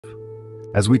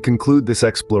As we conclude this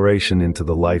exploration into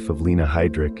the life of Lina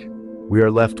Heydrich, we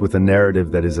are left with a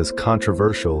narrative that is as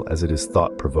controversial as it is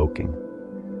thought-provoking.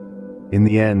 In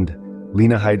the end,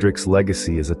 Lina Heydrich's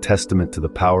legacy is a testament to the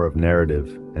power of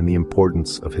narrative and the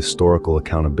importance of historical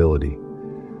accountability.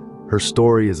 Her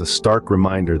story is a stark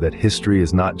reminder that history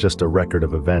is not just a record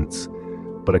of events,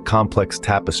 but a complex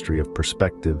tapestry of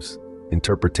perspectives,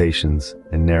 interpretations,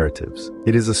 and narratives.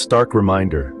 It is a stark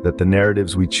reminder that the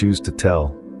narratives we choose to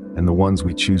tell and the ones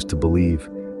we choose to believe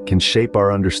can shape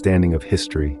our understanding of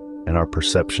history and our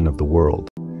perception of the world.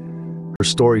 Her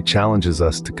story challenges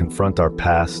us to confront our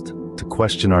past, to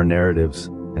question our narratives,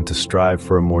 and to strive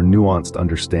for a more nuanced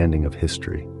understanding of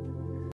history.